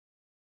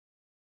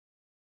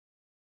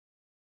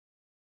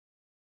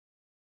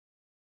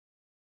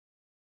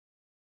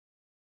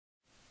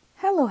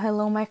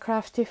Hello my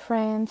crafty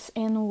friends,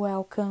 and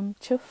welcome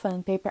to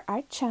Fun Paper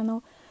Art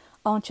channel.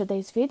 On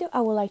today's video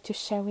I would like to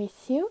share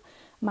with you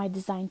my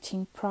design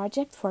team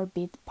project for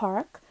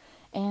Beadpark,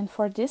 and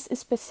for this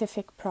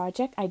specific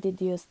project I did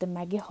use the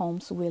Maggie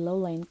Holmes Willow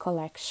Lane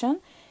collection,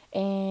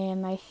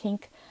 and I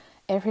think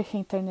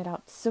everything turned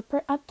out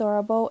super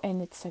adorable,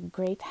 and it's a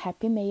great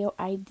happy mail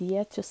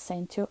idea to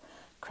send to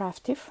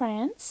crafty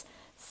friends.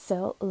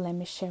 So let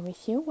me share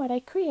with you what I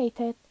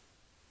created.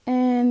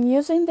 And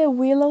using the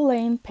Willow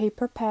Lane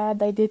paper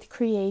pad, I did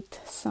create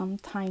some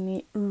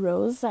tiny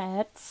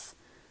rosettes.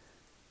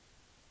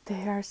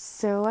 They are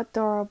so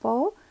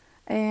adorable,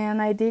 and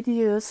I did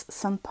use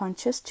some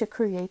punches to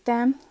create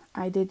them.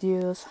 I did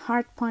use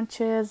heart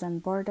punches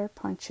and border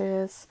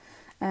punches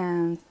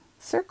and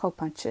circle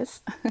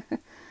punches.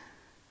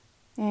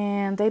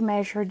 And they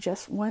measure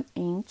just 1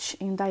 inch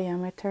in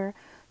diameter,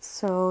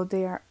 so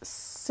they are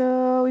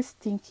so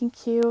stinking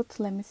cute.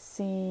 Let me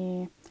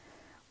see.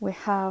 We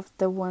have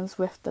the ones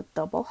with the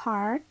double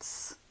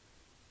hearts.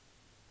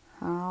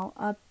 How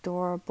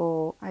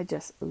adorable. I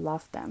just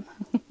love them.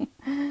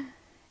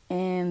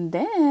 And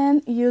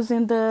then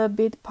using the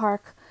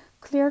Beadpark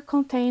clear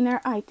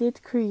container, I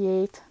did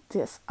create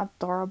this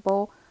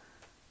adorable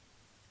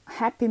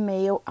happy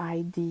mail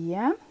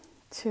idea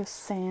to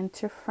send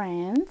to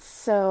friends.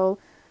 So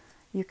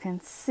you can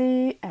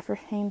see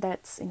everything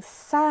that's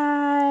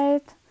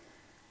inside.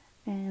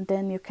 And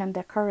then you can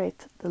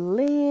decorate the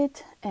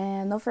lid,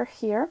 and over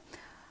here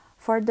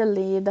for the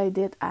lid I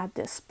did add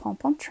this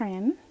pom-pom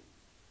trim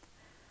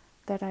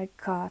that I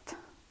got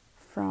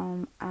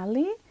from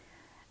Ali,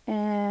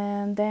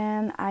 and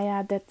then I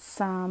added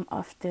some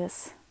of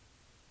this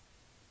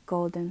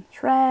golden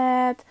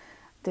thread,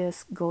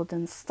 this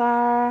golden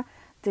star.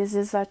 This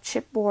is a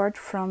chipboard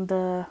from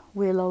the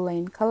Willow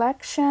Lane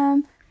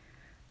collection.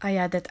 I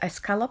added a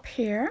scallop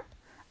here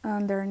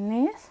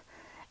underneath,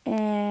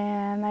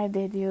 and I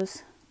did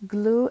use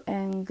glue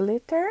and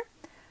glitter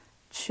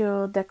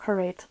to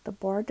decorate the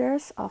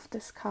borders of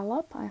the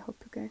scallop. I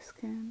hope you guys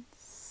can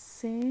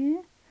see.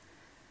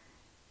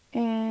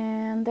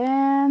 And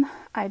then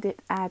I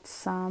did add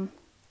some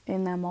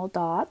enamel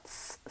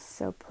dots,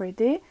 so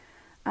pretty.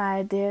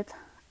 I did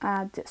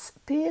add this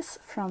piece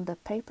from the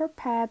paper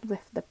pad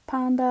with the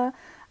panda.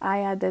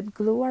 I added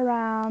glue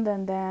around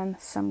and then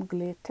some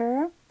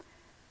glitter,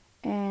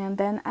 and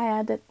then I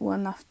added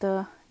one of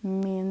the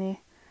mini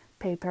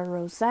paper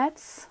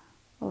rosettes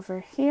over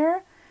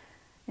here,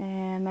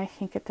 and I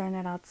think it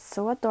turned out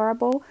so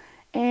adorable.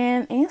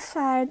 And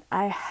inside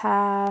I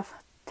have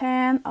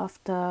 10 of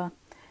the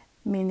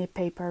mini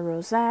paper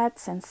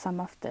rosettes and some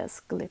of these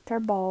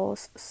glitter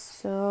balls.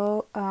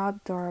 So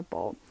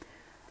adorable.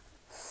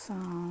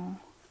 So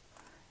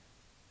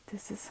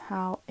this is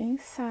how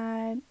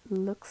inside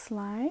looks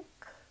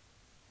like.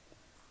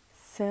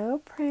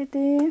 So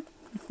pretty.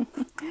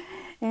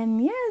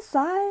 And yes,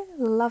 I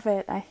love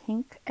it. I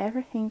think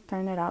everything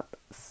turned out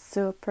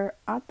super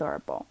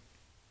adorable.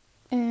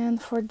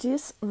 And for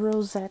these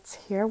rosettes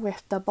here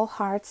with double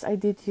hearts, I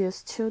did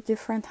use 2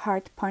 different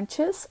heart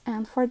punches,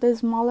 and for the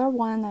smaller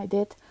one I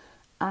did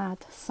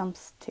add some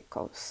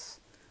stickles.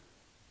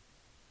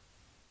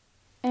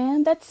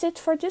 And that's it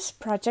for this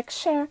project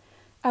share.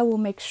 I will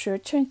make sure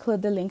to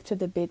include the link to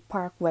the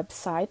Beadpark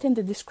website in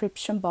the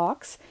description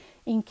box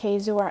in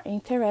case you are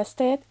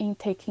interested in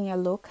taking a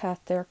look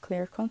at their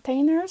clear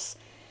containers.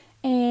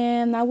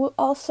 And I will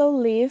also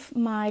leave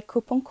my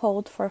coupon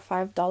code for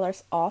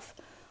 $5 off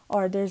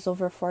orders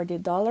over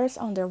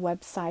 $40 on their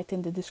website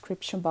in the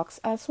description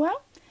box as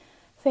well.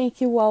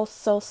 Thank you all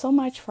so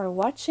much for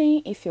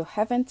watching. If you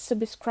haven't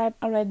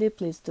subscribed already,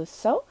 please do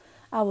so.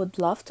 I would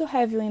love to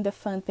have you in the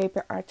Fun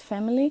Paper Art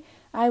family.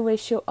 I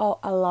wish you all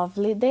a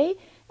lovely day,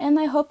 and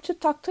I hope to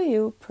talk to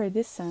you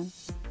pretty soon.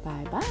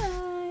 Bye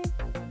bye!